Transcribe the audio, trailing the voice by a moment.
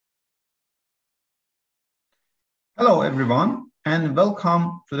Hello, everyone, and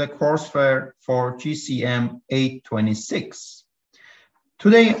welcome to the courseware for GCM 826.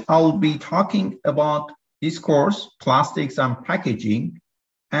 Today, I'll be talking about this course, Plastics and Packaging,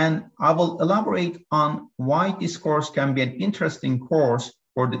 and I will elaborate on why this course can be an interesting course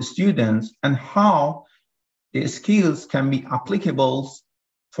for the students and how the skills can be applicable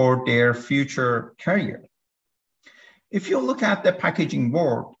for their future career. If you look at the packaging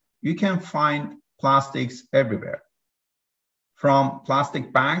world, you can find plastics everywhere. From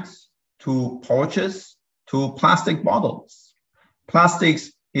plastic bags to pouches to plastic bottles.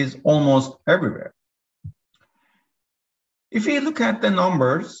 Plastics is almost everywhere. If we look at the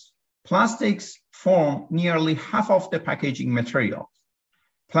numbers, plastics form nearly half of the packaging materials.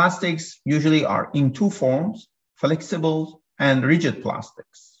 Plastics usually are in two forms, flexible and rigid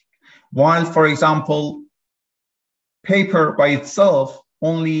plastics. While, for example, paper by itself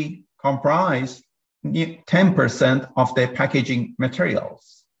only comprises 10% of the packaging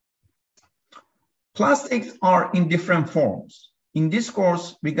materials. Plastics are in different forms. In this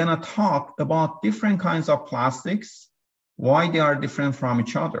course, we're gonna talk about different kinds of plastics, why they are different from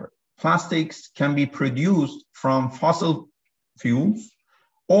each other. Plastics can be produced from fossil fuels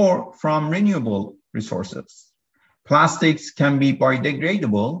or from renewable resources. Plastics can be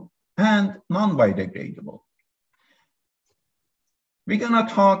biodegradable and non-biodegradable. We're gonna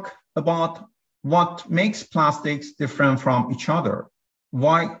talk about what makes plastics different from each other,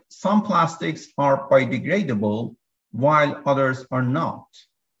 why some plastics are biodegradable while others are not,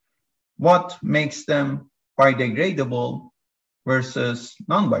 what makes them biodegradable versus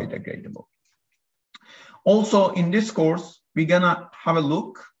non-biodegradable. Also in this course, we're gonna have a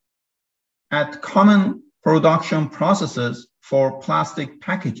look at common production processes for plastic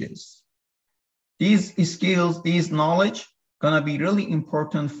packages. These skills, these knowledge, gonna be really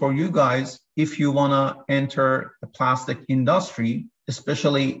important for you guys if you wanna enter the plastic industry,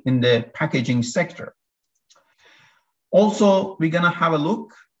 especially in the packaging sector. Also, we're gonna have a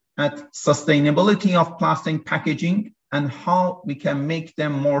look at sustainability of plastic packaging and how we can make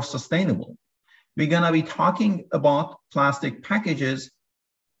them more sustainable. We're gonna be talking about plastic packages,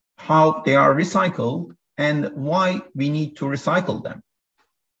 how they are recycled and why we need to recycle them.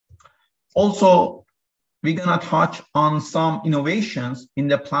 Also, we're gonna touch on some innovations in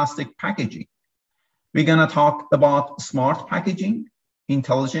the plastic packaging. We're gonna talk about smart packaging,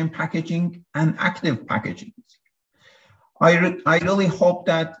 intelligent packaging, and active packaging. I really hope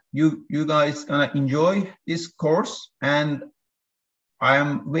that you guys gonna enjoy this course, and I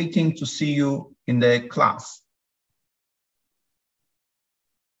am waiting to see you in the class.